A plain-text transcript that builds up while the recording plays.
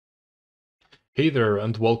Hey there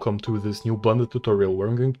and welcome to this new Blender tutorial where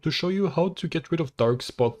I'm going to show you how to get rid of dark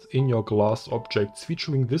spots in your glass objects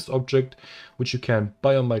featuring this object, which you can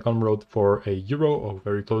buy on my Gumroad for €1 or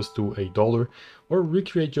very close to $1, or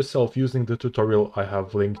recreate yourself using the tutorial I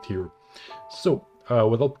have linked here. So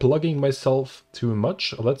without plugging myself too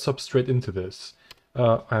much, let's hop straight into this.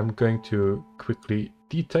 I'm going to quickly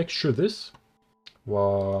detexture this.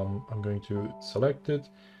 I'm going to select it,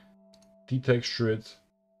 detexture it.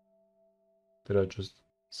 Did I just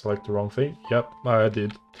select the wrong thing? Yep, I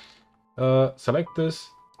did. Select this,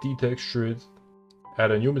 detexture it,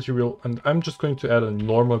 add a new material, and I'm just going to add a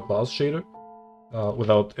normal glass shader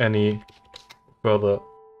without any further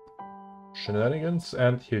shenanigans,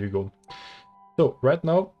 and here you go. So right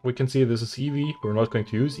now we can see this is Eevee. We're not going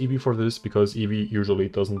to use Eevee for this because Eevee usually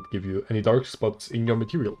doesn't give you any dark spots in your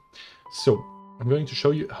material. So I'm going to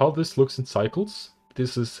show you how this looks in cycles.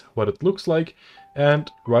 This is what it looks like, and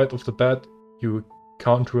right off the bat you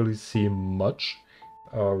can't really see much,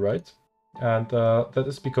 right? And that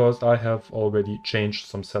is because I have already changed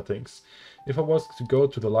some settings. If I was to go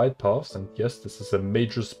to the light paths, and yes, this is a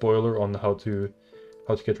major spoiler on how to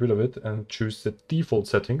get rid of it, and choose the default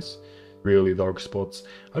settings, really dark spots,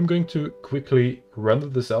 I'm going to quickly render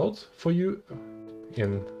this out for you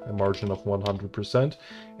in a margin of 100%,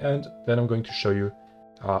 and then I'm going to show you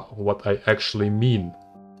what I actually mean.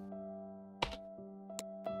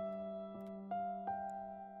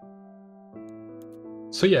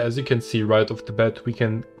 So yeah, as you can see right off the bat, we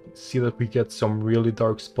can see that we get some really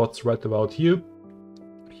dark spots right about here,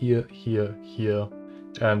 here,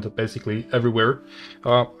 and basically everywhere.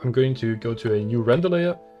 I'm going to go to a new render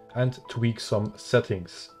layer and tweak some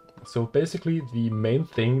settings. So basically the main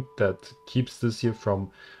thing that keeps this here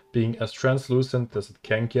from being as translucent as it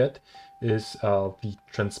can get is the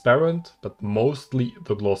transparent, but mostly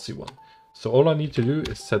the glossy one. So all I need to do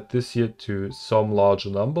is set this here to some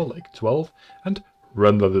larger number, like 12, and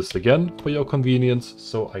render this again for your convenience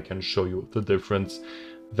so I can show you the difference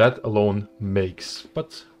that alone makes,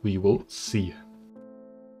 but we will see.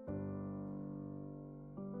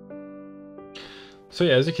 So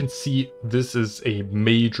yeah, as you can see, this is a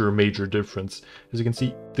major difference. As you can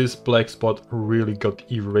see, this black spot really got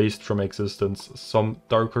erased from existence. Some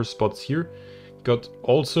darker spots here got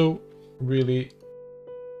also really...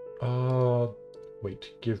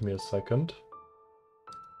 wait, give me a second.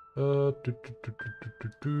 Is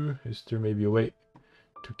there maybe a way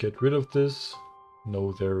to get rid of this?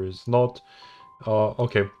 No, there is not.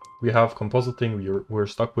 Okay, we have compositing, we're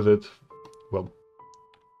stuck with it. Well,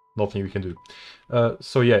 nothing we can do.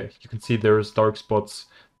 So yeah, you can see there's dark spots,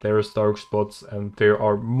 and they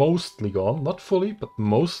are mostly gone. Not fully, but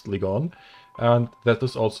mostly gone. And that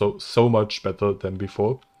is also so much better than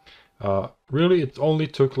before. Really, it only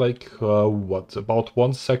took like, what, about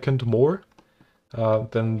 1 second more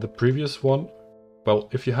than the previous one. Well,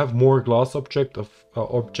 if you have more glass objects, of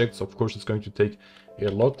course it's going to take a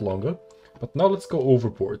lot longer. But now let's go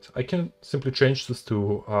overboard. I can simply change this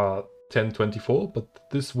to 1024, but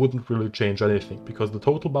this wouldn't really change anything because the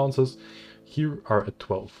total bounces here are at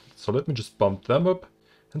 12. So let me just bump them up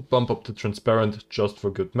and bump up the transparent just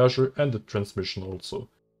for good measure, and the transmission also.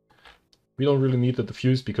 We don't really need the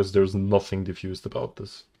diffuse because there's nothing diffused about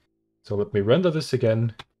this. So let me render this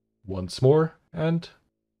again once more and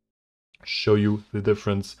show you the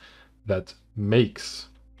difference that makes.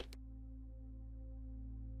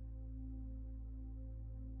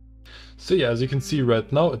 So yeah, as you can see right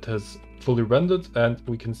now, it has fully rendered, and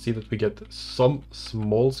we can see that we get some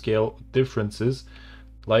small scale differences.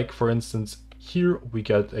 Like for instance, here we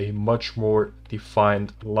get a much more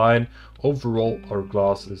defined line. Overall, our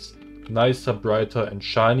glass is nicer, brighter and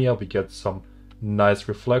shinier. We get some nice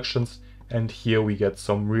reflections, and here we get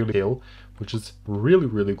some really pale, which is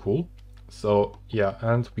really cool. So yeah,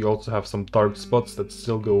 and we also have some dark spots that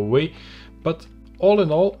still go away, but all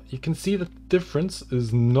in all, you can see that the difference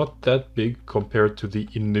is not that big compared to the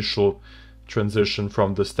initial transition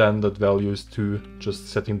from the standard values to just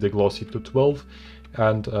setting the glossy to 12.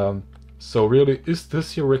 And so really, is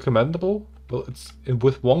this here recommendable? Well, it's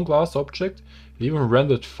with one glass object. It even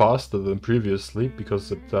rendered faster than previously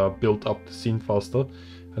because it built up the scene faster,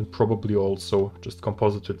 and probably also just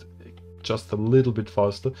composited just a little bit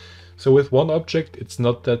faster. So with one object, it's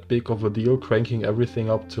not that big of a deal cranking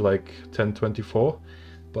everything up to like 1024.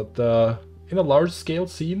 But in a large scale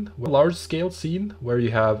scene where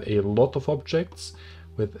you have a lot of objects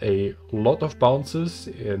with a lot of bounces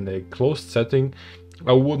in a closed setting,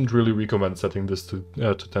 I wouldn't really recommend setting this to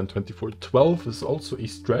 1024. 12 is also a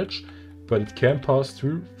stretch, but it can pass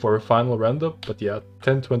through for a final render. But yeah,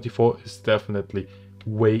 1024 is definitely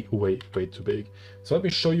way too big. So let me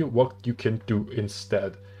show you what you can do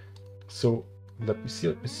instead. So let me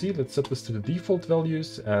see, let's set this to the default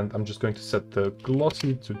values, and I'm just going to set the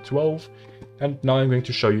glossy to 12. And now I'm going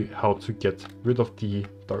to show you how to get rid of the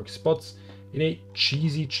dark spots in a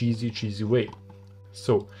cheesy way.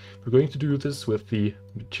 So we're going to do this with the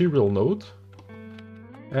material node,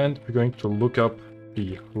 and we're going to look up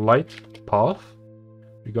the light path.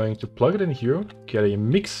 We're going to plug it in here, get a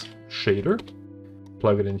mix shader,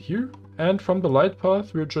 plug it in here, and from the light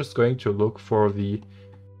path we're just going to look for the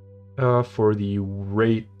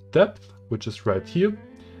ray depth, which is right here,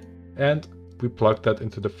 and we plug that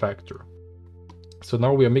into the factor. So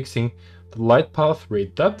now we are mixing the light path ray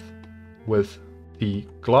depth with the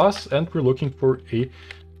glass, and we're looking for a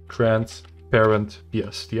transparent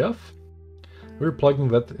BSDF. We're plugging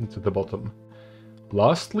that into the bottom.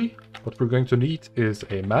 Lastly, what we're going to need is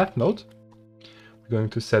a math node. We're going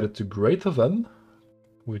to set it to greater than,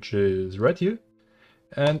 which is right here,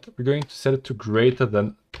 and we're going to set it to greater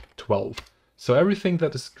than 12. So everything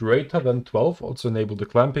that is greater than 12, also enable the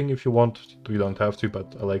clamping if you want. You don't have to,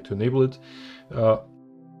 but I like to enable it.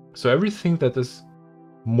 So everything that is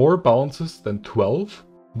more bounces than 12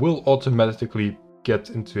 will automatically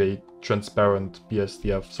get into a transparent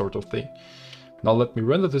BSDF sort of thing. Now let me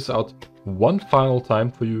render this out one final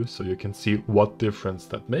time for you so you can see what difference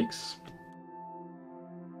that makes.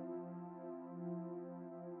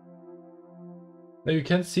 Now you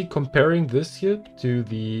can see, comparing this here to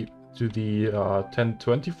the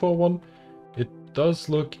 1024 one, it does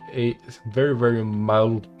look a very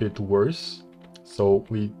mild bit worse. So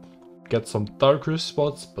we get some darker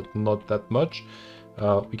spots, but not that much.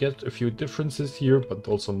 We get a few differences here, but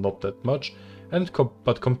also not that much. And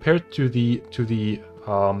but compared to the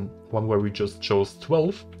one where we just chose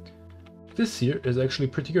 12, this here is actually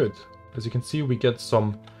pretty good. As you can see, we get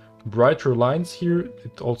some brighter lines here.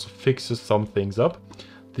 It also fixes some things up.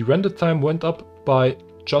 The render time went up by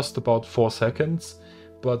just about 4 seconds,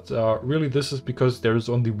 but really this is because there is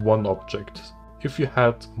only one object. If you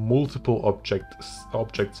had multiple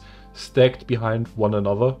objects stacked behind one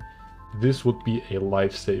another, this would be a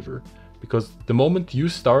lifesaver, because the moment you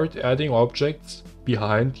start adding objects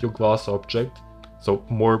behind your glass object, so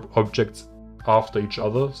more objects after each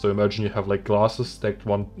other, so imagine you have like glasses stacked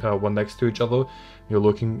one next to each other, you're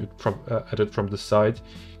looking at it from the side,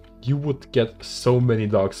 you would get so many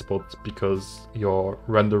dark spots because your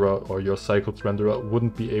renderer or your cycled renderer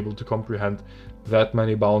wouldn't be able to comprehend that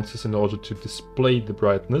many bounces in order to display the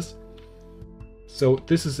brightness. So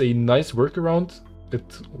this is a nice workaround.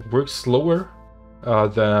 It works slower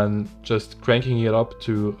than just cranking it up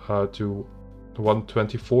to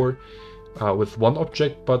 124 with one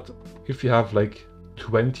object, but if you have like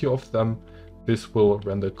 20 of them, this will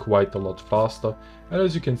render quite a lot faster. And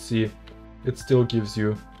as you can see, it still gives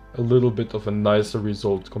you a little bit of a nicer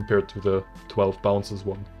result compared to the 12 bounces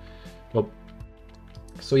one. Well,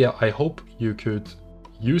 so yeah, I hope you could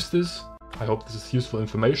use this. I hope this is useful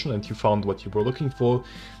information and you found what you were looking for.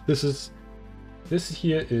 This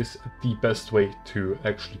here is the best way to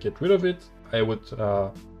actually get rid of it. I would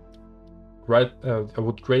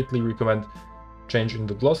greatly recommend changing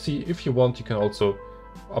the glossy. If you want, you can also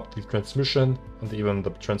up the transmission and even the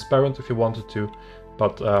transparent if you wanted to.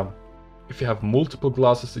 But if you have multiple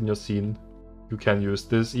glasses in your scene, you can use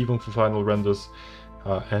this even for final renders,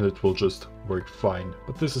 and it will just work fine.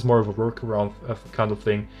 But this is more of a workaround kind of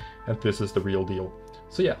thing, and this is the real deal.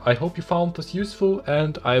 So yeah, I hope you found this useful,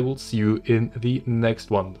 and I will see you in the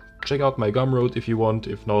next one. Check out my Gumroad if you want,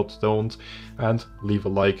 if not, don't, and leave a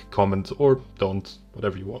like, comment, or don't,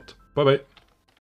 whatever you want. Bye bye.